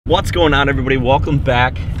What's going on, everybody? Welcome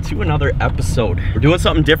back to another episode. We're doing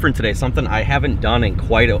something different today, something I haven't done in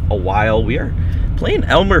quite a while. We are playing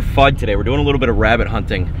Elmer Fudd today. We're doing a little bit of rabbit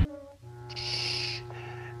hunting. Shh.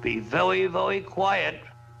 Be very, very quiet.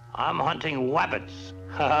 I'm hunting rabbits.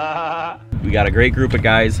 We got a great group of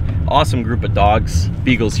guys, awesome group of dogs,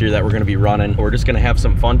 Beagles here that we're gonna be running. We're just gonna have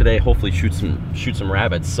some fun today, hopefully shoot some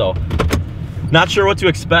rabbits. So, not sure what to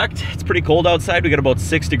expect. It's pretty cold outside. We got about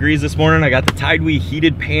 6 degrees this morning. I got the TideWe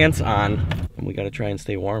heated pants on, and we gotta try and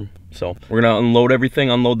stay warm. So we're gonna unload everything,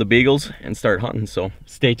 unload the Beagles, and start hunting. So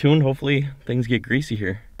stay tuned. Hopefully things get greasy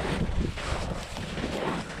here.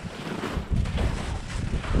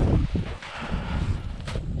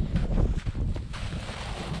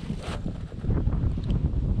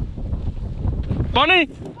 Bunny!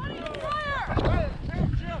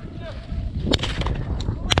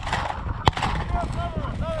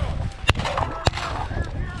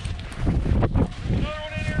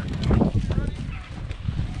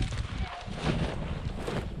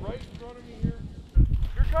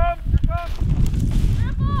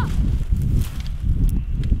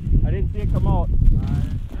 I didn't see it come out.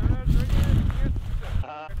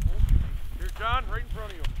 Here's John, right in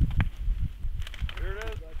front of you. There it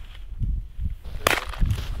is.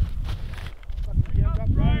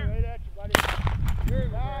 Right at you, buddy.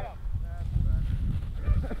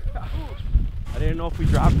 I didn't know if we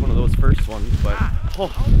dropped one of those first ones, but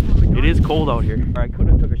it is cold out here. I could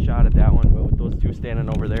have took a shot at that one, but with those two standing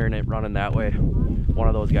over there and it running that way, one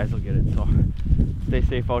of those guys will get it. So stay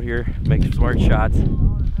safe out here, make some smart shots.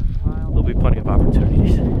 There'll be plenty of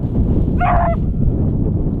opportunities.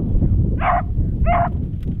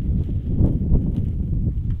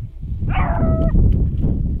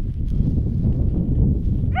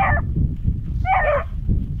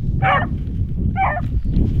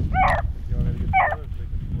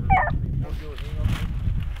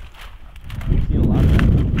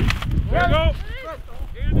 There you go.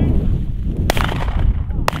 Andy.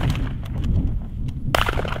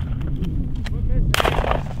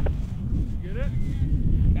 Get it?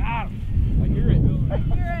 Got him. I hear it. I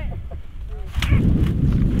hear it.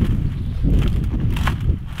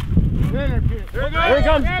 There you go. Here he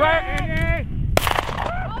comes, Brett.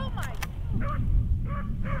 Oh my!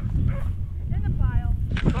 In the pile.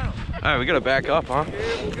 All right, we gotta back up, huh?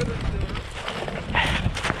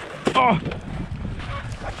 Oh!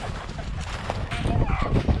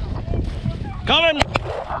 Coming!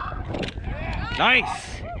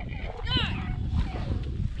 Nice!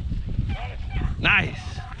 Nice!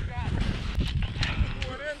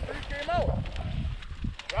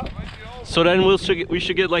 So then we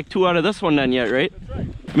should get like 2 out of this one then yet, right? That's right.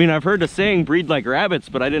 I mean, I've heard the saying, breed like rabbits,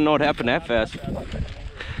 but I didn't know it happened that fast. Be ready.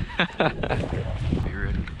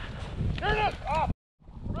 Here it is! Off!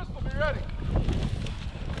 Crystal, be ready.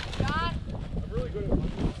 John? I'm really good at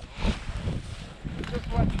hunting. Just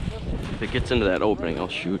watch this. If it gets into that opening, I'll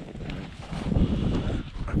shoot.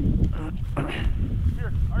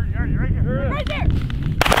 Here, Artie, right here. Right there!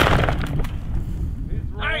 He's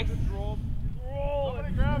rolled, Nice. it's rolled. He's rolled.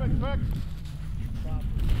 Somebody grab it, quick.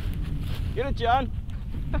 Get it, John!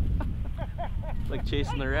 Like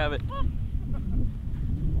chasing the rabbit. 5.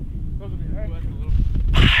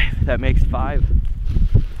 That makes 5.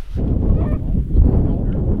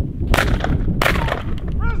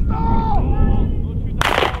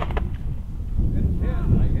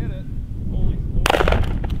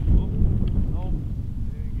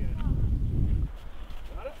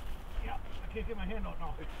 Can't get my hand out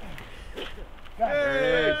now.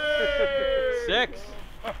 6.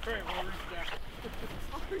 Alright, we'll reach back.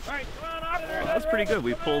 Alright, come on up there. That's pretty good.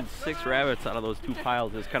 We pulled 6 rabbits out of those 2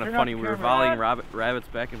 piles. It was kind of funny. We were volleying rabbits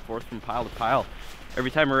back and forth from pile to pile.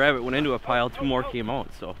 Every time a rabbit went into a pile, 2 more came out.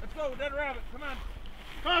 So Let's go, dead rabbit. Come on.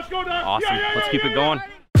 Come on, let's go, Doug. awesome. Let's keep it going.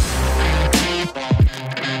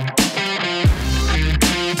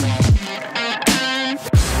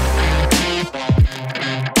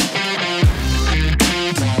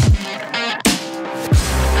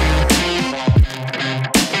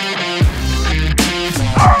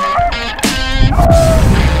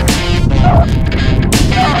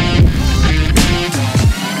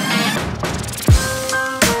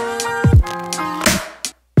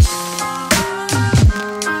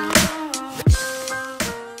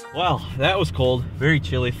 Well, that was cold, very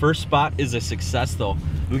chilly. First spot is a success though.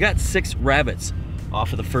 We got 6 rabbits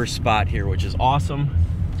off of the first spot here, which is awesome.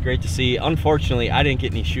 It's great to see. Unfortunately, I didn't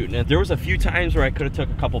get any shooting it. There was a few times where I could have took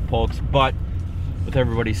a couple pokes, but with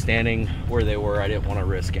everybody standing where they were, I didn't want to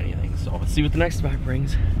risk anything. So let's see what the next spot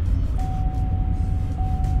brings.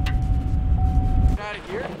 Out of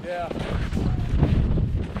here? Yeah.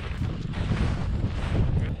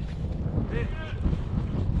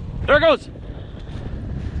 There it goes.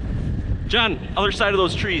 John, other side of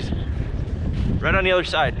those trees. Right on the other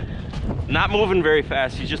side. Not moving very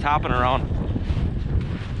fast, he's just hopping around.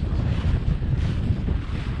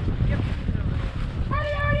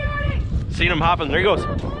 Seen him hopping, there he goes.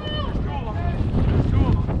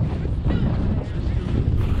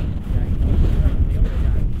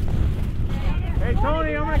 Hey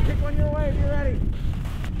Tony, I'm gonna kick one your way if you're ready.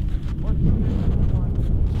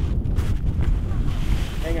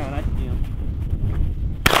 Hang on, I see him.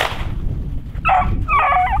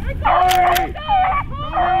 Hey!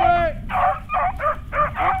 Come away!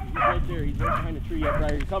 He's right there, he's right behind the tree up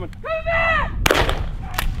right here. He's coming. Come back!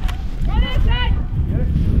 What is it? Get it?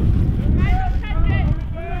 I don't touch it.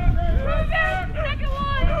 Come back! Second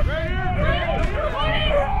one! Right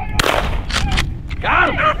here! Got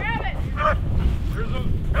him! Grab it!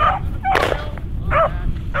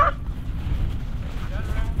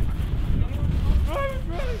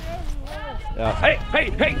 Yeah. Hey, hey,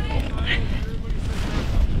 hey!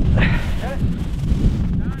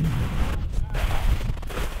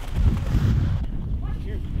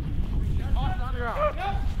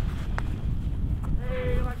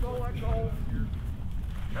 Hey, let go, let go.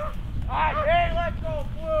 Alright, hey, let go,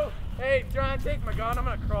 Blue. Hey, John, take my gun. I'm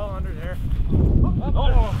gonna crawl under there.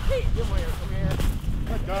 Oh, hey, get my come here.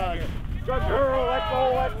 Good dog. Good girl, let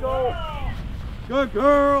go, let go. Good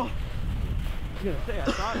girl. You're gonna say I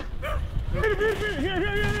thought it.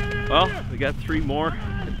 Well, we got 3 more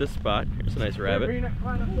at this spot. Here's a nice rabbit.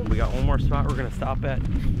 We got 1 more spot we're gonna stop at.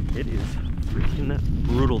 It is freaking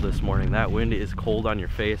brutal this morning. That wind is cold on your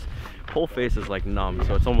face. Whole face is like numb,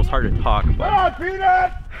 so it's almost hard to talk, but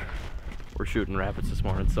we're shooting rabbits this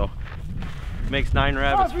morning, so makes 9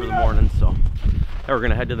 rabbits for the morning. So now we're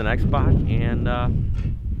gonna head to the next spot and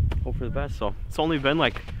hope for the best. So it's only been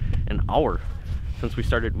like an hour since we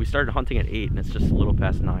started hunting at 8, and it's just a little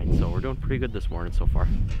past 9, so we're doing pretty good this morning so far.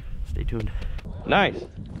 Stay tuned. Nice.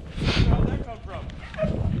 Where did that come from?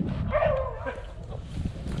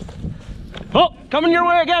 Oh, coming your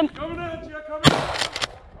way again. Coming at you, coming.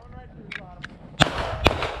 Going right to the bottom.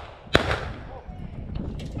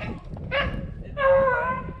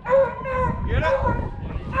 Get it?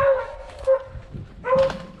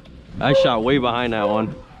 I shot way behind that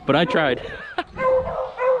one, but I tried.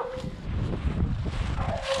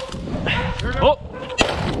 Oh!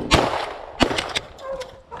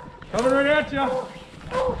 Coming right at you.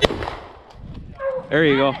 There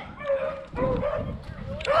you go.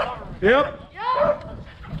 Yep.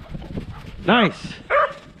 Nice.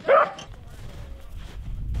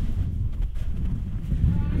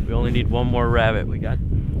 We only need 1 more rabbit. We got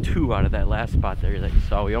 2 out of that last spot there that you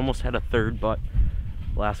saw. We almost had a 3rd, but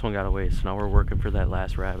the last one got away, so now we're working for that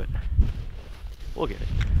last rabbit. We'll get it.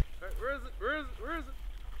 Where is it? Where is it? Where is it?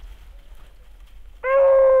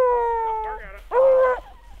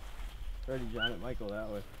 Ready, John, it might go that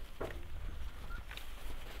way.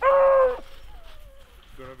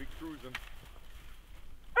 Gonna be cruising.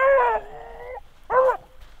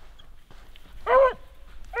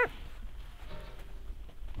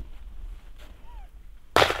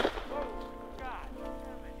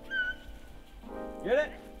 Get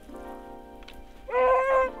it?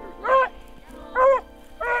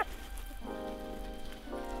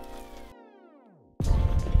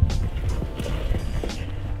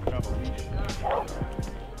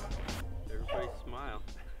 Everybody smile.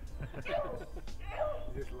 Is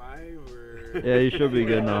this live or? Yeah, you should be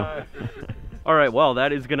good now. All right, well,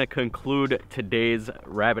 that is gonna conclude today's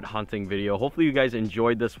rabbit hunting video. Hopefully you guys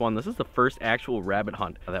enjoyed this one. This is the first actual rabbit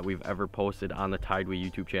hunt that we've ever posted on the TideWe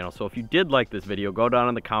YouTube channel. So if you did like this video, go down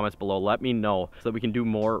in the comments below, let me know so that we can do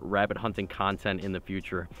more rabbit hunting content in the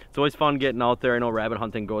future. It's always fun getting out there. I know rabbit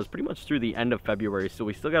hunting goes pretty much through the end of February, so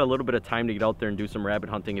we still got a little bit of time to get out there and do some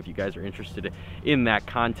rabbit hunting if you guys are interested in that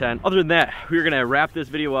content. Other than that, we're gonna wrap this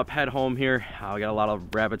video up, head home here. We got a lot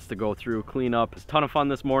of rabbits to go through, clean up. It's a ton of fun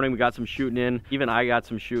this morning. We got some shooting in. Even I got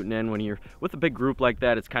some shooting in. When you're with a big group like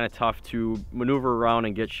that, it's kind of tough to maneuver around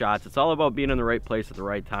and get shots. It's all about being in the right place at the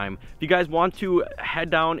right time. If you guys want to, head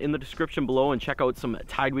down in the description below and check out some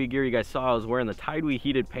TideWe gear. You guys saw I was wearing the TideWe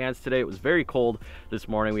heated pants today. It was very cold this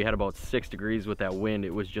morning. We had about 6 degrees with that wind.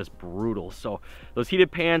 It was just brutal. So those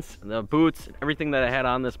heated pants, the boots, everything that I had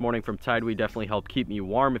on this morning from TideWe definitely helped keep me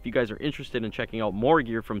warm. If you guys are interested in checking out more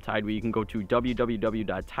gear from TideWe, you can go to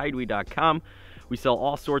www.tidewe.com. We sell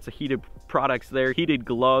all sorts of heated products there, heated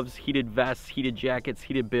gloves, heated vests, heated jackets,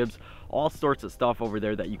 heated bibs, all sorts of stuff over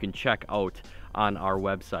there that you can check out on our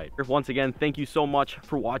website. Once again, thank you so much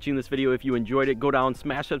for watching this video. If you enjoyed it, go down,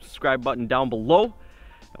 smash that subscribe button down below, and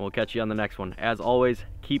we'll catch you on the next one. As always,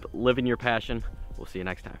 keep living your passion. We'll see you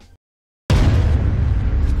next time.